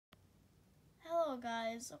Hello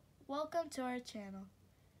guys, welcome to our channel.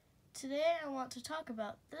 Today I want to talk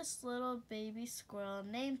about this little baby squirrel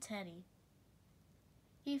named Teddy.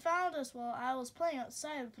 He found us while I was playing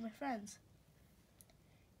outside with my friends.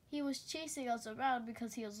 He was chasing us around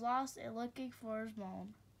because he was lost and looking for his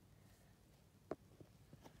mom.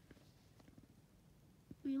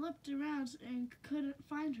 We looked around and couldn't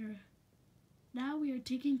find her. Now we are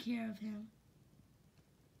taking care of him.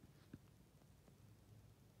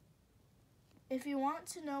 If you want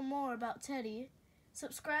to know more about Teddy,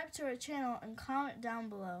 subscribe to our channel and comment down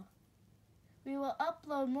below. We will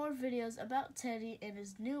upload more videos about Teddy and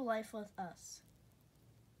his new life with us.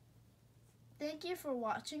 Thank you for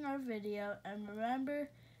watching our video, and remember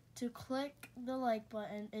to click the like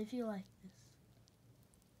button if you like this.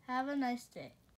 Have a nice day.